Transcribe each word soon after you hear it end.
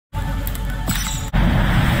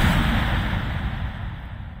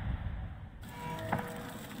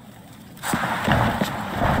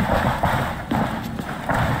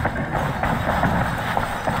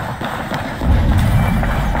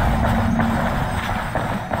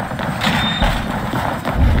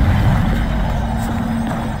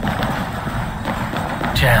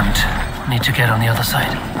jammed. Need to get on the other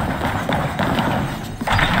side.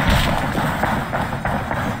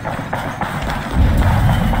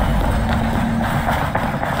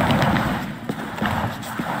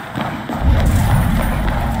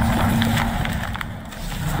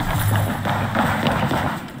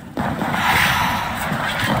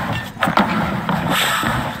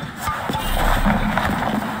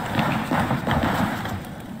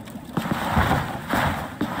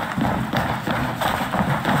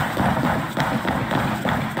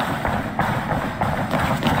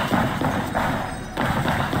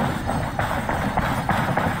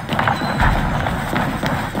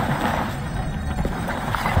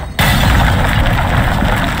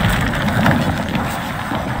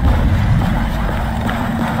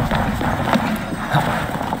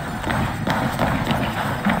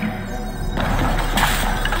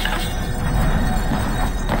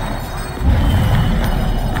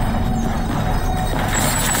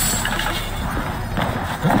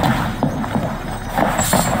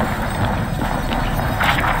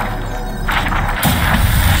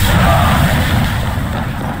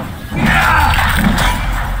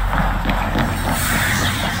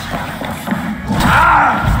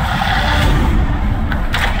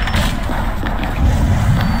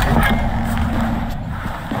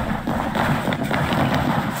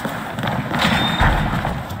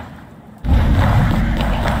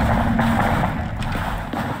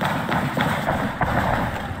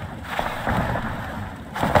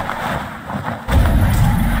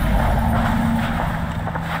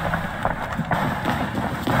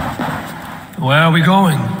 Where are we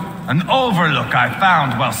going? An overlook I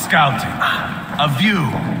found while scouting. A view,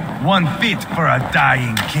 one fit for a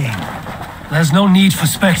dying king. There's no need for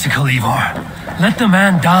spectacle, Eivor. Let the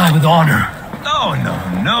man die with honor. No,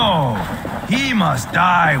 no, no. He must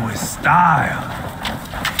die with style.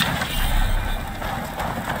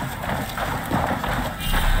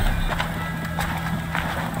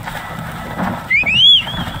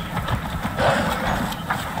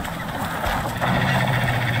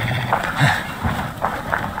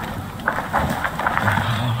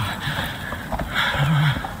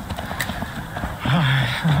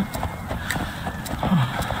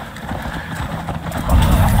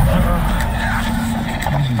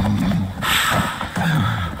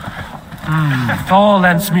 Thor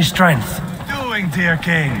lends me strength. Doing, dear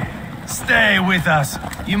king. Stay with us.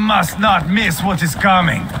 You must not miss what is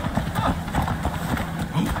coming.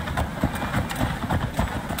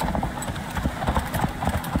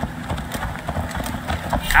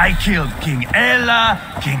 I killed King Ella,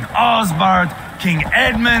 King Osbert, King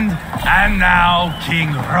Edmund, and now King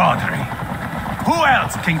Rodri. Who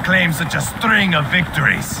else can claim such a string of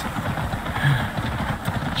victories?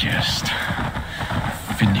 Just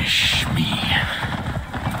finish me.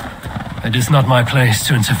 It is not my place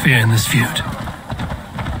to interfere in this feud.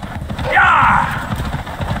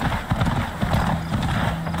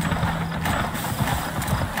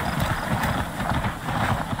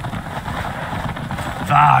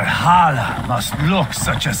 Valhalla must look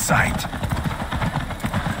such a sight.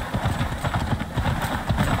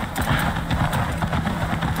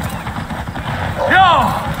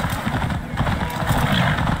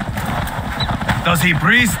 Does he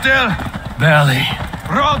breathe still? Barely.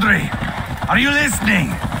 Rodri, are you listening?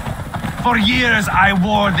 For years I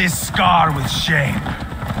wore this scar with shame.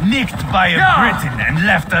 Nicked by a Briton and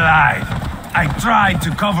left alive. I tried to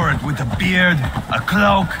cover it with a beard, a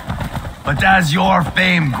cloak. But as your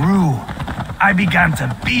fame grew, I began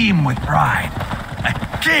to beam with pride. A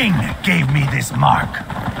king gave me this mark.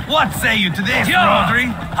 What say you to this,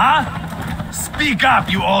 Rodri? Huh? Speak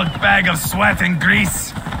up, you old bag of sweat and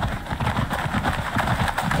grease.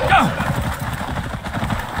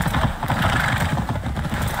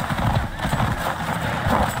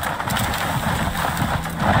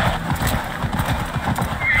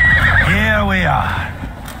 Here we are.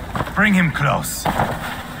 Bring him close.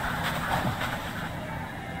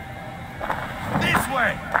 This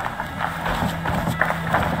way!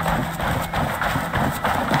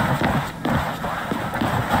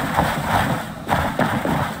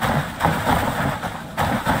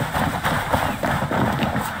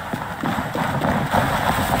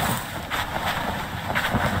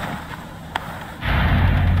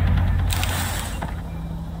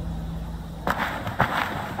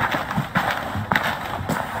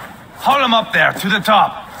 Haul him up there to the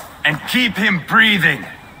top and keep him breathing.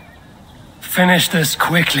 Finish this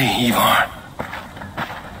quickly, Ivarr.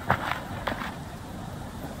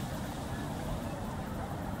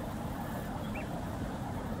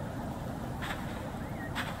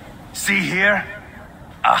 See here?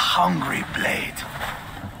 A hungry blade.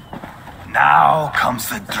 Now comes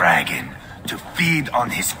the dragon to feed on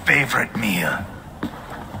his favorite meal.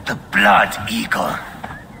 The blood eagle.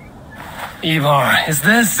 Ivarr, is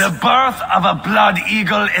this... The birth of a blood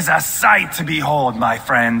eagle is a sight to behold, my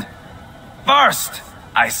friend. First,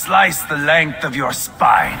 I slice the length of your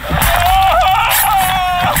spine.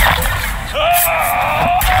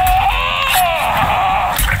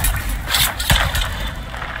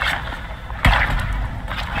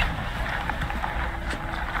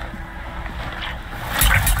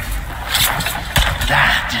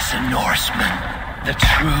 That is a Norseman. The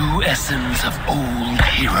true essence of old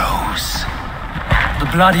heroes. The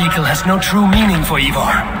Blood Eagle has no true meaning for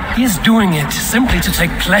Ivarr. He is doing it simply to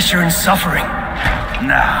take pleasure in suffering.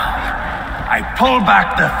 Now, I pull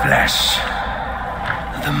back the flesh.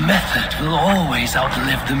 The method will always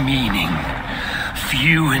outlive the meaning.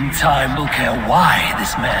 Few in time will care why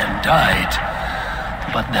this man died.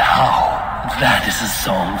 But the how, that is a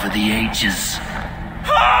song for the ages.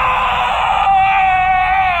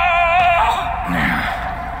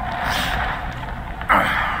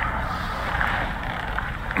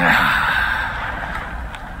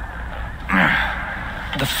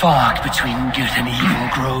 The fog between good and evil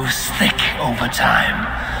grows thick over time,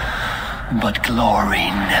 but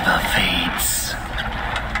glory never fades.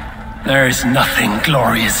 There is nothing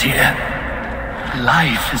glorious here.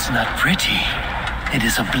 Life is not pretty. It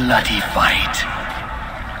is a bloody fight.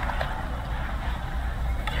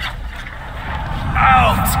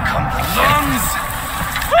 Out come the lungs,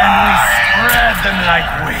 and we spread them like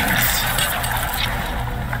wings.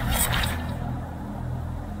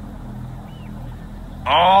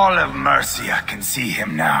 All of Mercia can see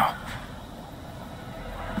him now.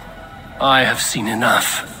 I have seen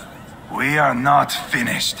enough. We are not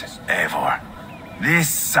finished, Eivor. This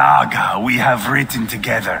saga we have written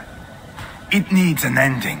together, it needs an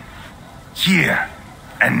ending. Here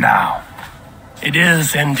and now. It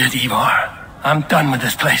is ended, Ivarr. I'm done with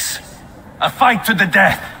this place. A fight to the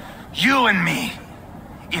death. You and me.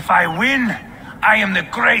 If I win, I am the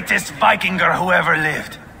greatest Vikinger who ever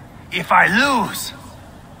lived. If I lose,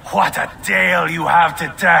 what a tale you have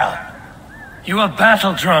to tell. You are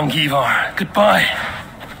battle drunk, Ivarr. Goodbye.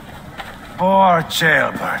 Poor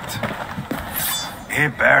Jailbert. He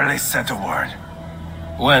barely said a word.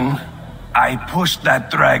 When? I pushed that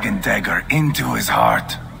dragon dagger into his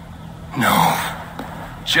heart. No.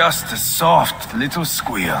 Just a soft little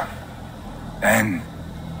squeal. Then,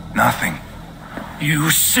 nothing. You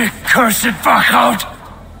sick, cursed fuck out!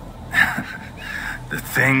 The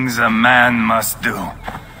things a man must do.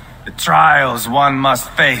 The trials one must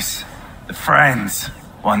face. The friends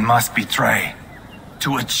one must betray.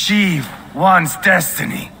 To achieve one's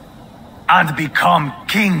destiny. And become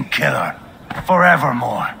king killer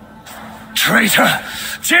forevermore. Traitor!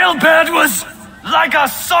 Jailbird was... Like a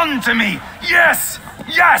son to me! Yes!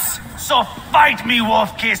 Yes! So fight me,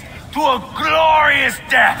 Wolf-Kissed, to a glorious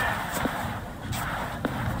death!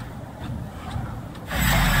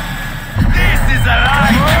 This is a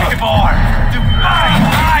life, Eivor! To fly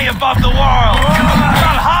high above the world!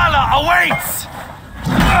 Valhalla awaits!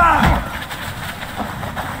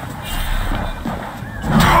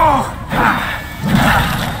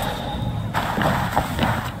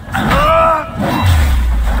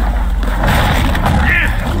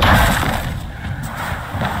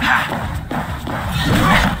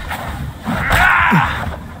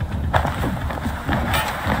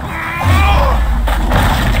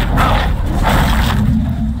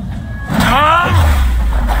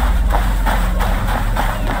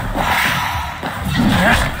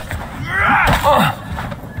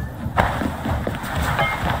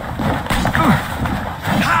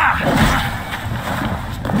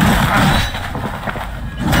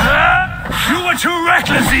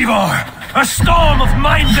 Eivor! A storm of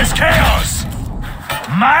mindless chaos!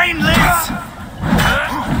 Mindless?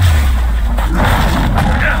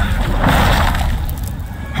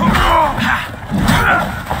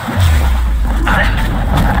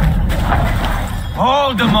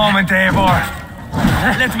 Hold a moment, Eivor.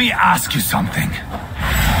 Let me ask you something.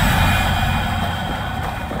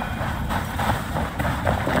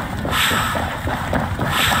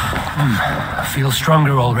 I feel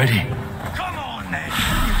stronger already. Come on, then.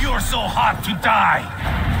 If you're so hot to die.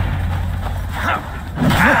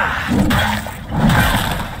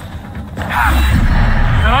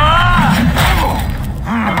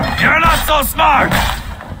 You're not so smart!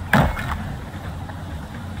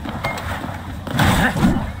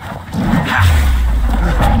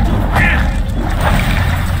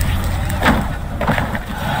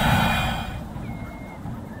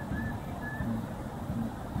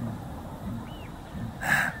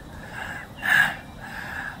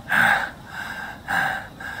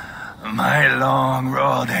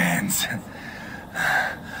 winds.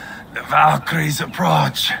 The Valkyries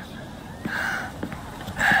approach.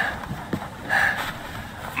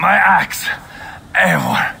 My axe,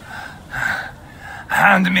 Eivor.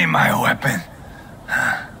 Hand me my weapon.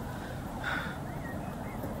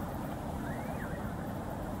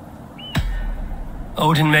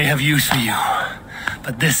 Odin may have use for you,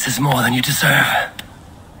 but this is more than you deserve.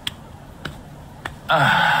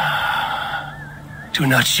 Do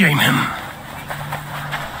not shame him.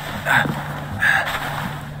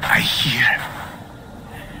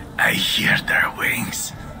 I hear their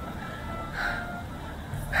wings.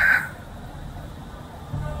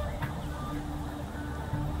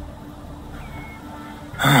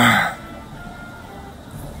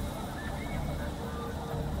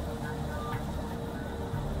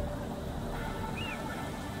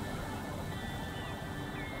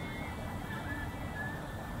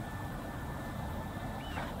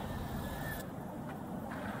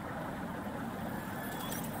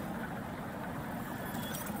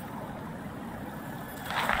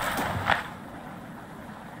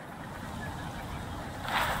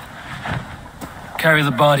 Carry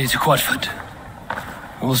the body to Twelfth.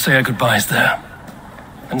 We'll say our goodbyes there.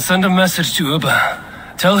 And send a message to Ivarr.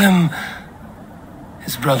 Tell him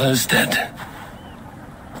his brother is dead.